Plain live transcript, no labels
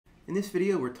In this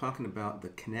video, we're talking about the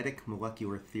kinetic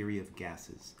molecular theory of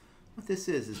gases. What this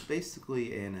is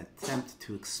basically an attempt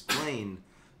to explain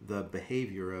the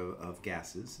behavior of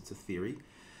gases. It's a theory.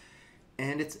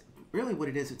 And it's really what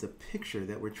it is, it's a picture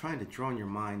that we're trying to draw in your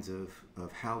minds of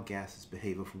how gases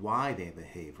behave, of why they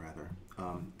behave, rather,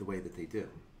 the way that they do.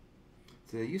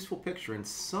 It's a useful picture, and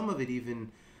some of it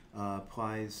even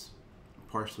applies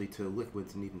partially to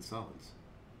liquids and even solids.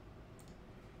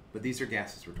 But these are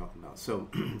gases we're talking about. So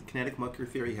kinetic molecular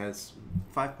theory has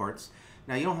 5 parts.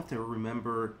 Now you don't have to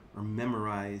remember or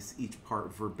memorize each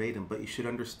part verbatim, but you should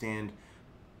understand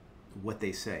what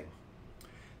they say.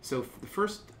 So the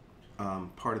first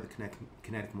part of the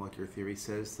kinetic molecular theory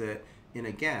says that in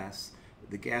a gas,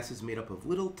 the gas is made up of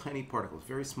little tiny particles,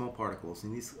 very small particles,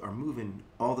 and these are moving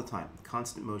all the time,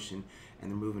 constant motion,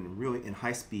 and they're moving really in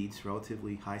high speeds,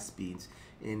 relatively high speeds,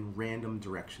 in random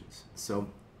directions. So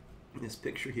in this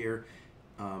picture here,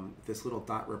 this little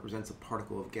dot represents a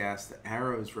particle of gas. The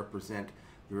arrows represent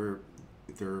their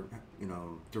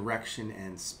direction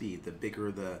and speed. The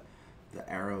bigger the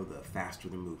arrow, the faster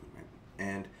they're moving, right?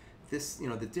 And this,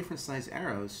 the different size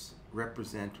arrows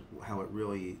represent how it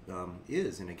really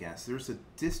is in a gas. There's a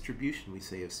distribution, we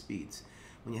say, of speeds.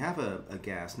 When you have a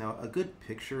gas, now a good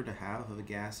picture to have of a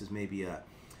gas is maybe a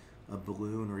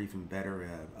balloon, or even better,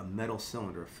 a metal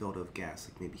cylinder filled with gas,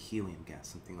 like maybe helium gas,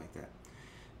 something like that.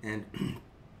 And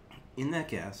in that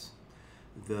gas,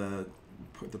 the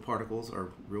particles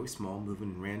are really small,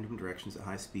 moving in random directions at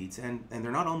high speeds, and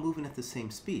they're not all moving at the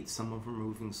same speed. Some of them are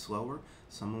moving slower,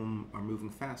 some of them are moving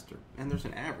faster, and there's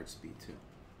an average speed too.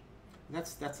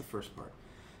 That's the first part.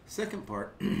 Second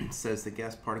part says that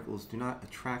gas particles do not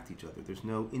attract each other. There's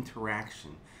no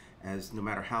interaction, as no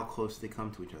matter how close they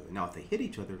come to each other. Now, if they hit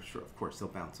each other, sure, of course, they'll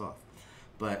bounce off.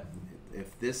 But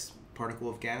if this particle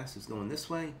of gas is going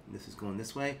this way, and this is going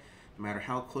this way, no matter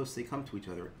how close they come to each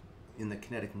other, in the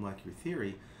kinetic molecular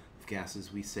theory of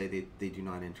gases, we say they do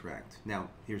not interact. Now,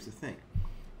 here's the thing.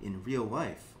 In real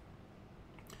life,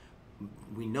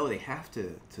 we know they have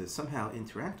to somehow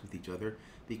interact with each other,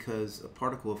 because a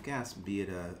particle of gas, be it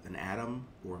an atom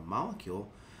or a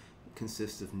molecule,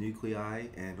 consists of nuclei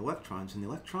and electrons, and the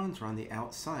electrons are on the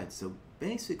outside. So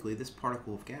basically, this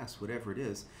particle of gas, whatever it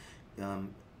is,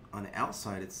 on the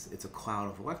outside, it's a cloud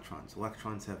of electrons.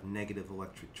 Electrons have negative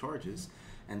electric charges,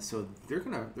 and so they're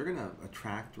gonna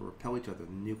attract or repel each other.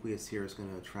 The nucleus here is going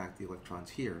to attract the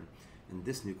electrons here, and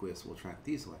this nucleus will attract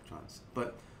these electrons.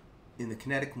 But in the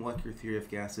kinetic molecular theory of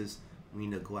gases, we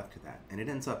neglect that, and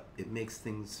it makes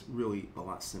things really a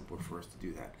lot simpler for us to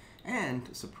do that. And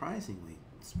surprising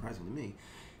to me,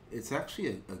 it's actually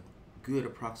a good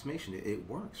approximation. It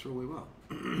works really well.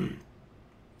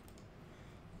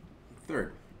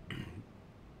 Third,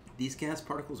 these gas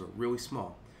particles are really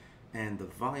small, and the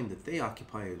volume that they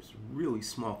occupy is really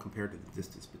small compared to the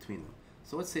distance between them.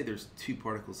 So let's say there's 2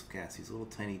 particles of gas, these little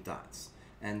tiny dots.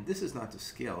 And this is not to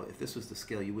scale. If this was to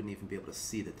scale, you wouldn't even be able to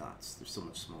see the dots. They're so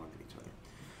much smaller than each other.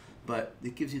 But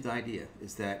it gives you the idea,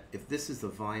 is that if this is the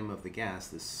volume of the gas,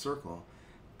 this circle,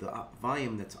 the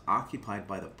volume that's occupied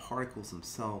by the particles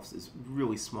themselves is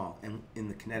really small. And in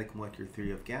the kinetic molecular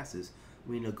theory of gases,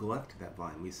 we neglect that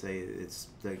volume. We say it's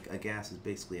like a gas is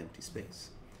basically empty space.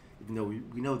 Even though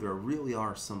we know there really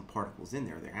are some particles in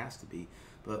there, there has to be,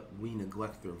 but we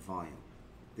neglect their volume.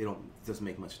 It doesn't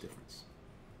make much difference.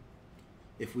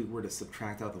 If we were to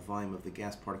subtract out the volume of the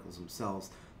gas particles themselves,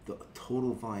 the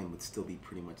total volume would still be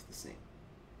pretty much the same.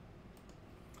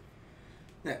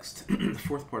 Next, the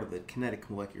fourth part of the kinetic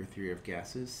molecular theory of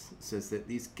gases says that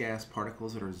these gas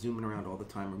particles that are zooming around all the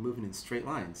time are moving in straight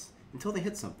lines until they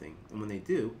hit something. And when they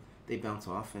do, they bounce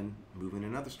off and move in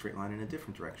another straight line in a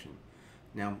different direction.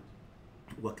 Now,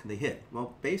 what can they hit?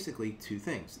 Well, basically 2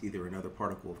 things, either another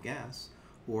particle of gas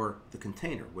or the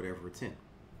container, whatever it's in.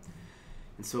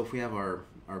 And so if we have our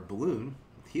balloon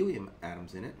with helium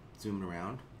atoms in it, zooming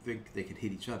around, they could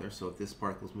hit each other. So if this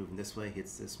particle is moving this way,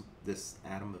 hits this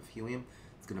atom of helium,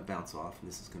 it's going to bounce off, and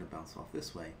this is going to bounce off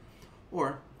this way.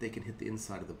 Or they can hit the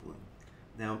inside of the balloon.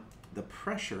 Now, the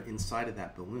pressure inside of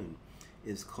that balloon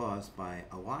is caused by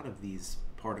a lot of these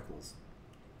particles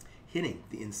hitting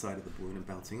the inside of the balloon and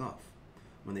bouncing off.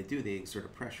 When they do, they exert a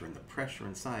pressure, and the pressure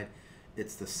inside,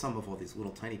 it's the sum of all these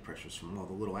little tiny pressures from all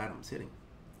the little atoms hitting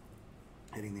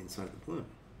the inside of the balloon.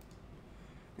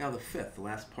 Now the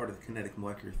last part of the kinetic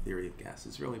molecular theory of gas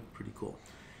is really pretty cool.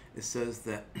 It says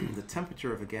that the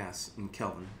temperature of a gas in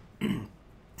Kelvin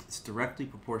is directly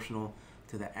proportional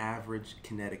to the average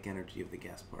kinetic energy of the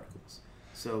gas particles.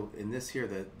 So in this here,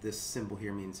 this symbol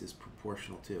here means is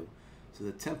proportional to. So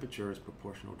the temperature is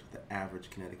proportional to the average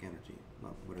kinetic energy.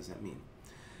 Well, what does that mean?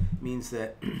 means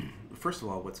that, first of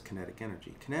all, what's kinetic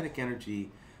energy? Kinetic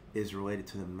energy is related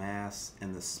to the mass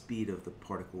and the speed of the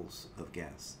particles of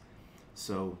gas.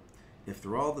 So if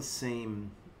they're all the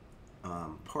same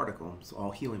particles,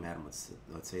 all helium atoms,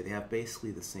 let's say, they have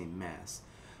basically the same mass.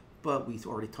 But we've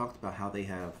already talked about how they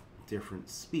have different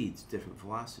speeds, different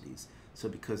velocities. So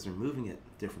because they're moving at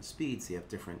different speeds, they have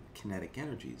different kinetic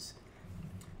energies.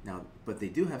 Now, but they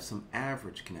do have some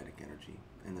average kinetic energy,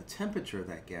 and the temperature of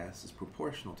that gas is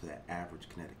proportional to that average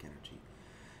kinetic energy.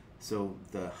 So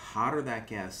the hotter that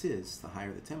gas is, the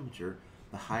higher the temperature,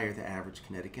 the higher the average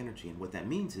kinetic energy. And what that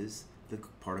means is the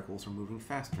particles are moving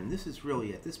faster. And this is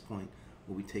really, at this point,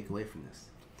 what we take away from this.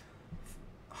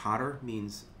 Hotter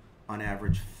means, on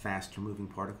average, faster moving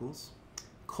particles.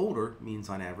 Colder means,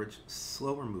 on average,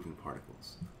 slower moving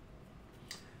particles.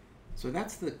 So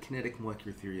that's the kinetic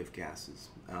molecular theory of gases.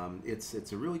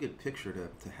 It's a really good picture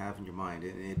to have in your mind,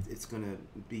 and it's going to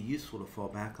be useful to fall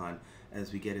back on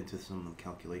as we get into some of the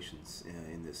calculations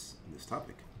in this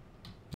topic.